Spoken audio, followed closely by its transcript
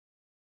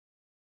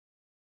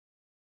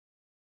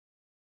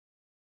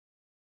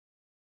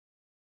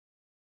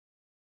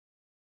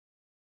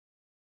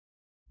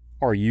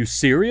Are you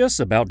serious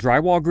about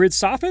drywall grid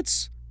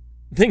soffits?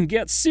 Then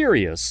get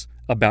serious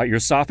about your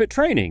soffit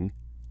training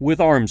with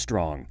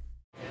Armstrong.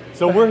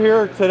 So we're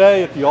here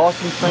today at the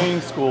Austin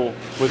Training School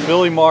with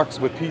Billy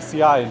Marks with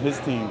PCI and his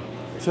team.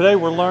 Today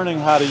we're learning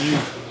how to use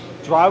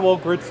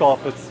drywall grid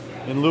soffits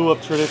in lieu of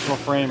traditional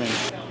framing.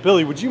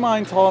 Billy, would you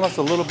mind telling us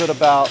a little bit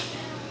about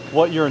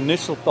what your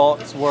initial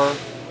thoughts were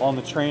on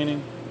the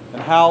training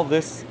and how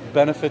this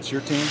benefits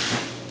your team?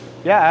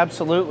 Yeah,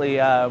 absolutely.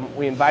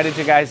 We invited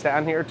you guys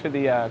down here to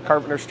the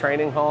Carpenters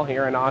Training Hall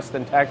here in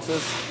Austin,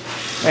 Texas.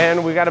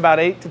 And we got about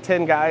 8 to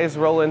 10 guys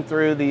rolling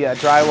through the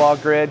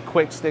drywall grid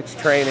quick sticks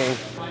training.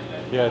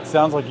 Yeah, it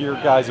sounds like your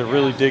guys are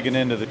really digging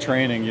into the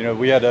training. You know,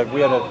 we had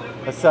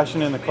a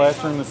session in the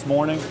classroom this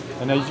morning,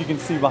 and as you can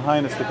see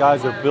behind us, the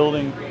guys are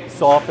building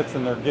soffits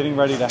and they're getting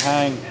ready to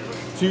hang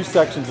 2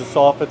 sections of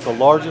soffits, a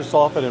larger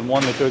soffit and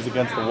one that goes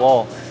against the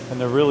wall.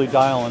 And they're really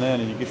dialing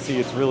in, and you can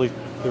see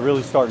they're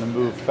really starting to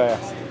move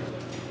fast.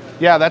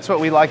 Yeah, that's what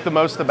we like the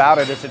most about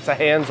it, is it's a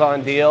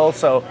hands-on deal.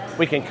 So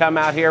we can come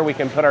out here, we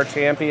can put our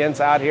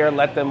champions out here,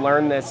 let them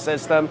learn this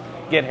system,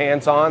 get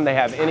hands-on. They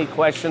have any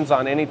questions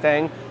on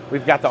anything,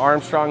 we've got the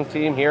Armstrong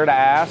team here to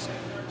ask.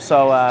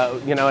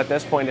 So, you know, at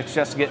this point, it's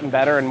just getting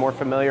better and more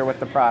familiar with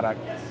the product.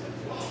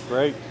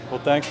 Great. Well,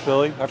 thanks,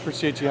 Billy. I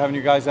appreciate you having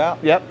you guys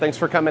out. Yep, thanks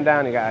for coming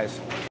down, you guys.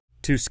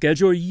 To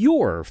schedule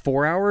your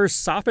 4-hour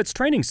soffits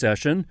training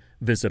session,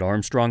 visit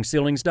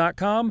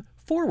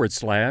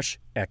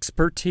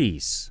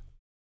armstrongceilings.com/expertise.